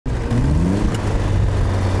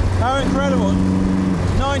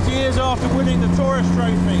20 years after winning the Tourist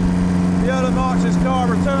Trophy, the Earl of March's car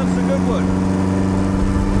returns to Goodwood.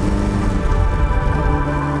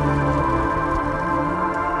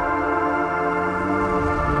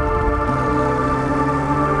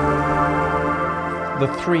 The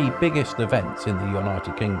three biggest events in the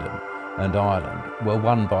United Kingdom and Ireland were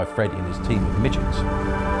won by Freddie and his team of midgets.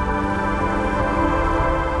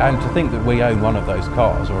 And to think that we own one of those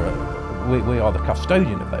cars, or we are the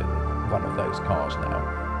custodian of one of those cars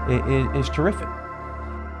now, is terrific.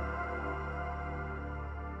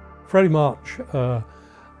 Freddie March,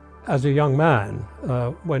 as a young man,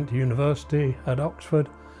 went to university at Oxford,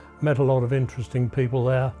 met a lot of interesting people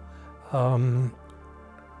there,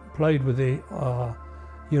 played with the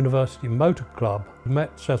University Motor Club,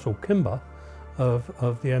 met Cecil Kimber of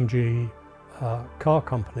the MG car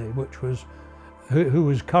company, who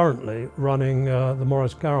was currently running the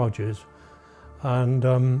Morris garages,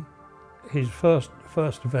 and his first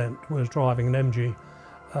event was driving an MG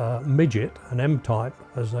Midget, an M-type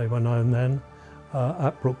as they were known then,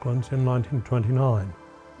 at Brooklands in 1929.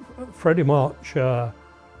 Freddie March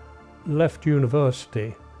left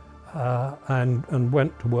university and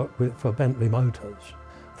went to work for Bentley Motors.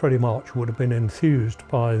 Freddie March would have been enthused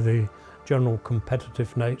by the general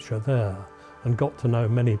competitive nature there and got to know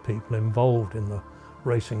many people involved in the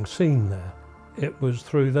racing scene there. It was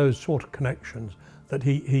through those sort of connections that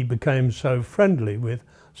he became so friendly with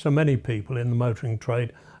so many people in the motoring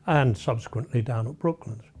trade and subsequently down at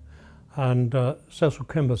Brooklands. And Cecil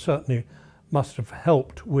Kimber certainly must have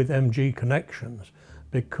helped with MG connections,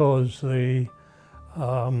 because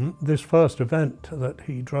this first event that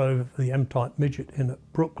he drove the M-type midget in at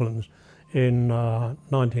Brooklands in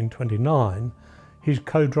 1929, his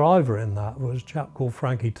co-driver in that was a chap called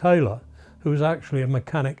Frankie Taylor, who was actually a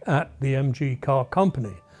mechanic at the MG car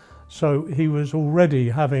company. So he was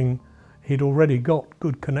he'd already got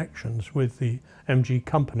good connections with the MG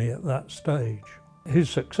company at that stage. His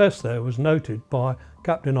success there was noted by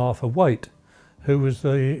Captain Arthur Waite, who was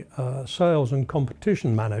the sales and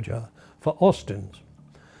competition manager for Austin's.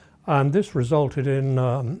 And this resulted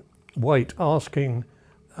in Waite asking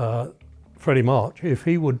Freddie March if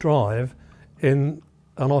he would drive in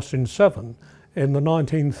an Austin 7 in the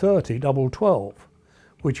 1930 Double 12,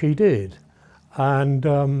 which he did.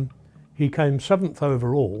 And he came 7th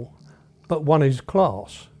overall, but won his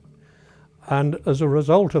class. And as a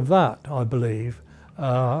result of that, I believe,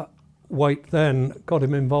 Waite then got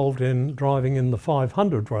him involved in driving in the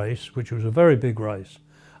 500 race, which was a very big race.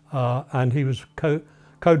 And he was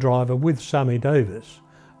co-driver with Sammy Davis,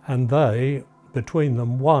 and they, between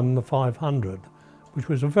them, won the 500, which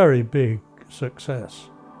was a very big success.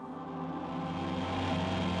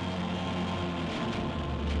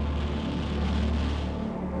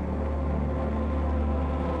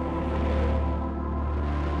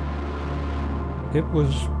 It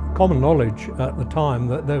was common knowledge at the time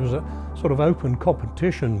that there was a sort of open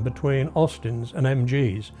competition between Austins and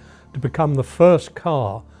MGs to become the first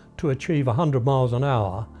car to achieve 100 miles an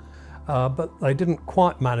hour, but they didn't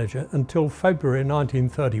quite manage it until February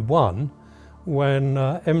 1931, when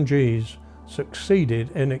MGs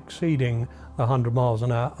succeeded in exceeding the 100 miles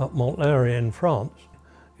an hour at Montlhéry in France.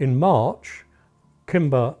 In March,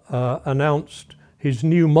 Kimber announced his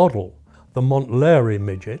new model, the Montlhéry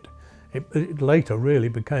Midget. It later really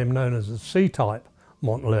became known as the C-type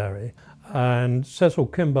Montlhéry, and Cecil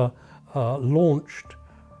Kimber had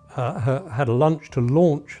a lunch to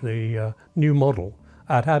launch the new model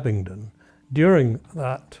at Abingdon. During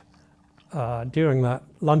that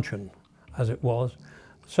luncheon, as it was,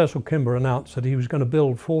 Cecil Kimber announced that he was going to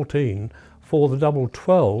build 14 for the Double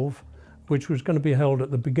 12, which was going to be held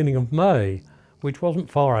at the beginning of May, which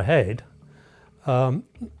wasn't far ahead,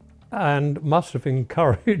 and must have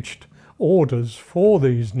encouraged orders for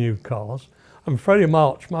these new cars. And Freddie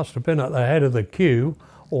March must have been at the head of the queue,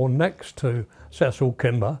 or next to Cecil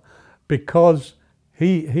Kimber, because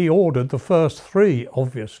he ordered the first 3,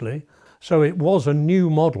 obviously. So it was a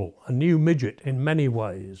new model, a new midget in many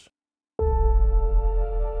ways.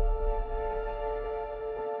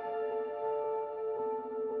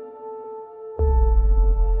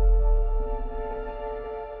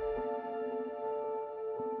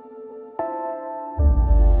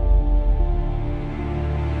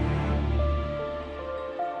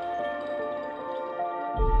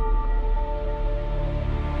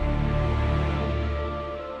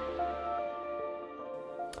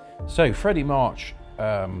 So Freddie March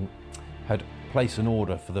had placed an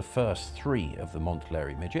order for the first 3 of the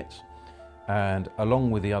Montlhéry Midgets, and along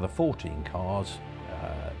with the other 14 cars,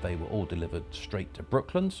 they were all delivered straight to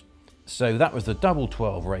Brooklands. So that was the Double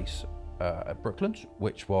 12 race at Brooklands,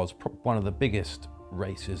 which was one of the biggest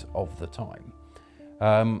races of the time.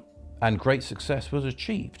 And great success was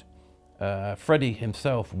achieved. Freddie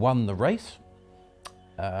himself won the race,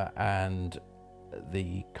 and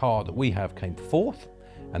the car that we have came 4th,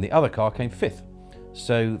 and the other car came 5th.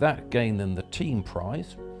 So that gained them the team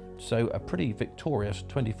prize. So a pretty victorious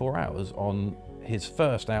 24 hours on his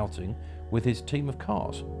first outing with his team of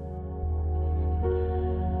cars.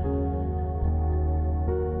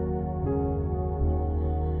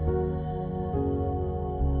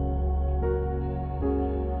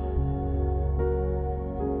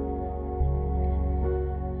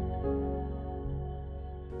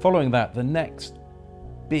 Following that, the next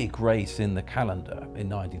big race in the calendar in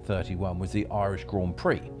 1931 was the Irish Grand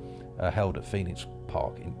Prix, held at Phoenix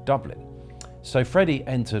Park in Dublin. So Freddie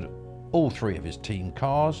entered all 3 of his team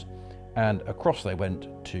cars, and across they went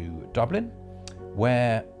to Dublin,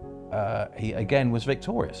 where he again was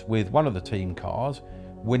victorious, with one of the team cars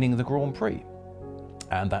winning the Grand Prix,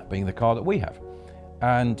 and that being the car that we have.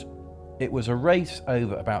 And it was a race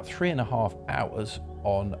over about 3.5 hours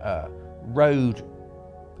on a road,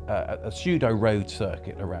 a pseudo road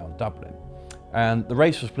circuit around Dublin. And the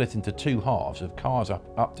race was split into 2 halves of cars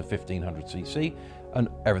up to 1500cc and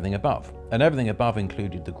everything above. And everything above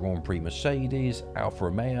included the Grand Prix Mercedes, Alfa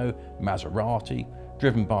Romeo, Maserati,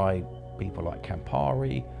 driven by people like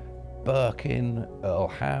Campari, Birkin, Earl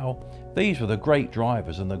Howe. These were the great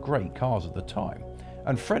drivers and the great cars of the time.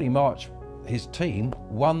 And Freddie March, his team,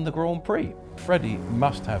 won the Grand Prix. Freddie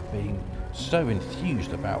must have been so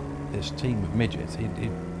enthused about this team of midgets.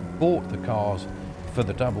 He'd bought the cars for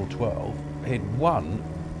the Double 12. He'd won,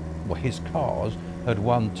 well, his cars had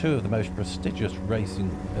won 2 of the most prestigious racing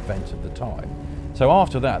events of the time. So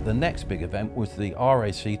after that, the next big event was the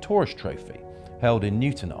RAC Tourist Trophy, held in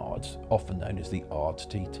Newton Ards, often known as the Ards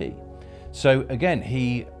TT. So again,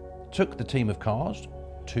 he took the team of cars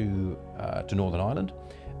to Northern Ireland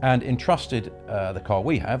and entrusted the car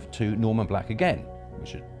we have to Norman Black again,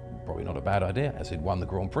 which is probably not a bad idea, as he'd won the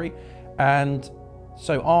Grand Prix. And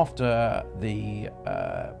so after the,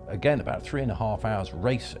 again, about 3.5 hours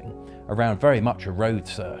racing around very much a road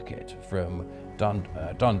circuit from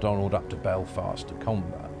Dundonald up to Belfast to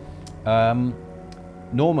Comber,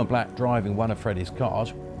 Norman Black, driving one of Freddie's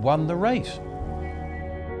cars, won the race.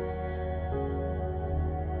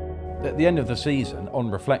 At the end of the season, on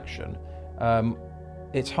reflection,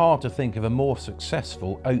 it's hard to think of a more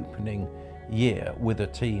successful opening year with a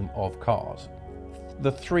team of cars.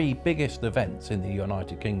 The 3 biggest events in the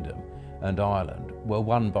United Kingdom and Ireland were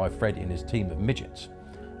won by Freddie and his team of midgets.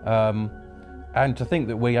 And to think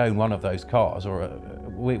that we own one of those cars, or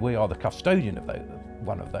we are the custodian of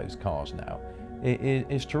one of those cars now,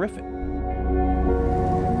 is terrific.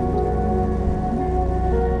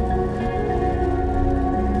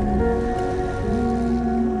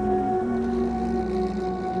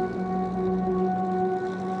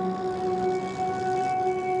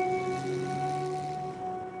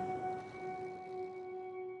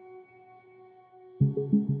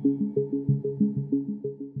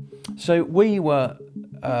 So we were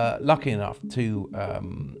lucky enough to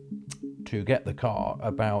get the car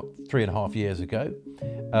about 3.5 years ago.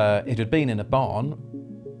 It had been in a barn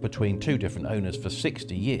between 2 different owners for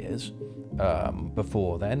 60 years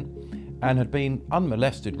before then, and had been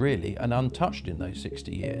unmolested really and untouched in those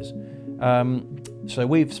 60 years. So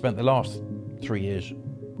we've spent the last 3 years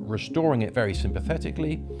restoring it very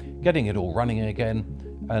sympathetically, getting it all running again,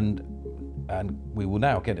 and we will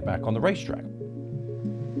now get it back on the racetrack.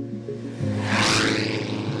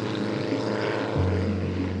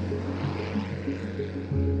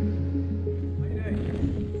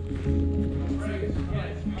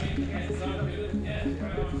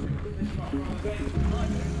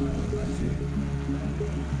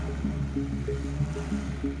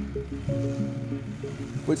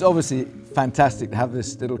 Well, it's obviously fantastic to have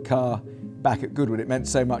this little car back at Goodwood. It meant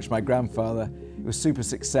so much to my grandfather. It was super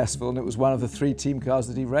successful, and it was one of the 3 team cars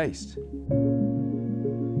that he raced.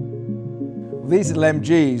 Well, these little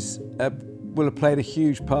MGs will have played a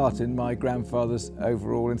huge part in my grandfather's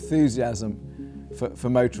overall enthusiasm for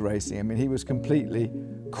motor racing. I mean, he was completely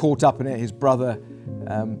caught up in it. His brother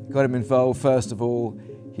got him involved first of all.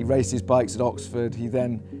 He raced his bikes at Oxford. He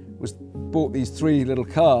then bought these 3 little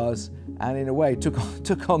cars, and in a way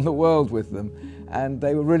took on the world with them, and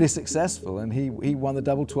they were really successful, and he won the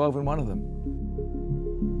Double 12 in one of them.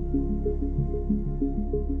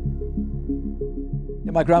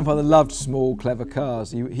 Yeah, my grandfather loved small, clever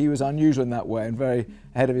cars. He was unusual in that way and very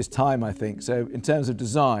ahead of his time, I think. So in terms of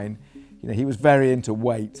design, you know, he was very into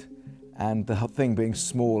weight and the thing being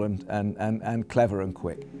small and clever and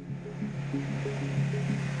quick.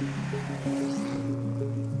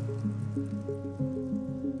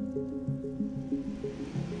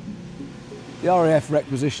 The RAF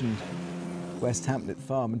requisitioned West Hampnett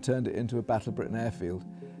Farm and turned it into a Battle of Britain airfield.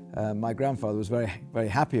 My grandfather was very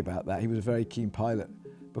happy about that. He was a very keen pilot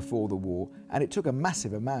before the war, and it took a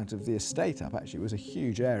massive amount of the estate up. Actually, it was a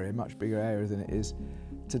huge area, much bigger area than it is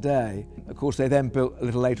today. Of course, they then built a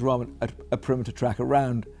little later on a perimeter track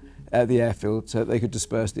around the airfield so that they could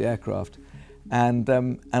disperse the aircraft. And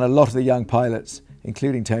a lot of the young pilots,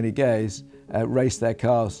 including Tony Gaze, raced their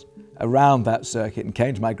cars around that circuit and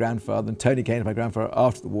came to my grandfather, and Tony came to my grandfather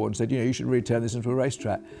after the war and said, you know, you should really turn this into a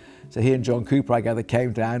racetrack. So he and John Cooper, I gather,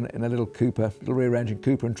 came down in a little rear engine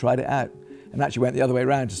Cooper and tried it out, and actually went the other way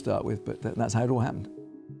around to start with, but that's how it all happened.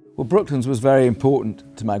 Well, Brooklands was very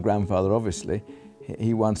important to my grandfather, obviously.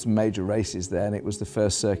 He won some major races there, and it was the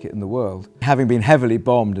first circuit in the world. Having been heavily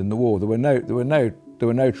bombed in the war, there were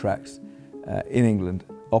no tracks in England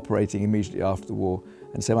operating immediately after the war,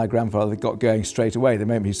 and so my grandfather got going straight away the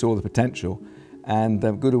moment he saw the potential, and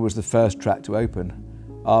Goodwood was the first track to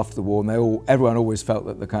open after the war, and everyone always felt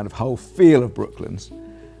that the kind of whole feel of Brooklands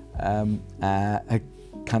had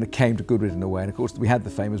kind of came to Goodwood in a way. And of course we had the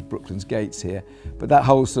famous Brooklands gates here, but that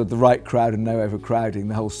whole sort of the right crowd and no overcrowding,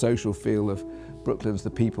 the whole social feel of Brooklands,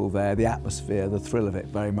 the people there, the atmosphere, the thrill of it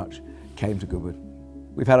very much came to Goodwood.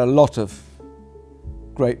 We've had a lot of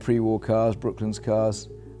great pre-war cars, Brooklands cars,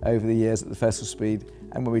 over the years at the Festival Speed,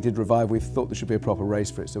 and when we did Revival we thought there should be a proper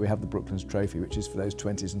race for it, so we have the Brooklands Trophy, which is for those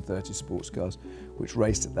 20s and 30s sports cars which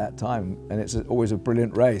raced at that time, and it's always a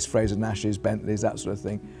brilliant race, Fraser Nash's, Bentleys, that sort of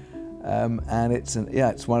thing. And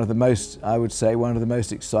it's one of the most, I would say, one of the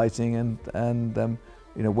most exciting and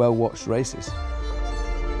you know, well-watched races.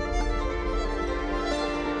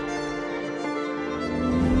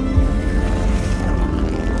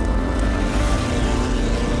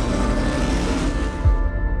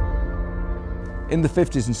 In the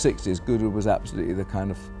 50s and 60s, Goodwood was absolutely the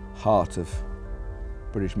kind of heart of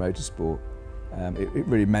British motorsport. It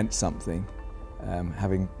really meant something,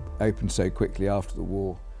 having opened so quickly after the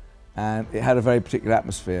war. And it had a very particular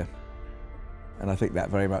atmosphere. And I think that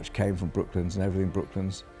very much came from Brooklands and everything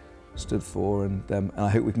Brooklands stood for. And I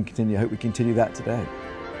hope we can continue that today.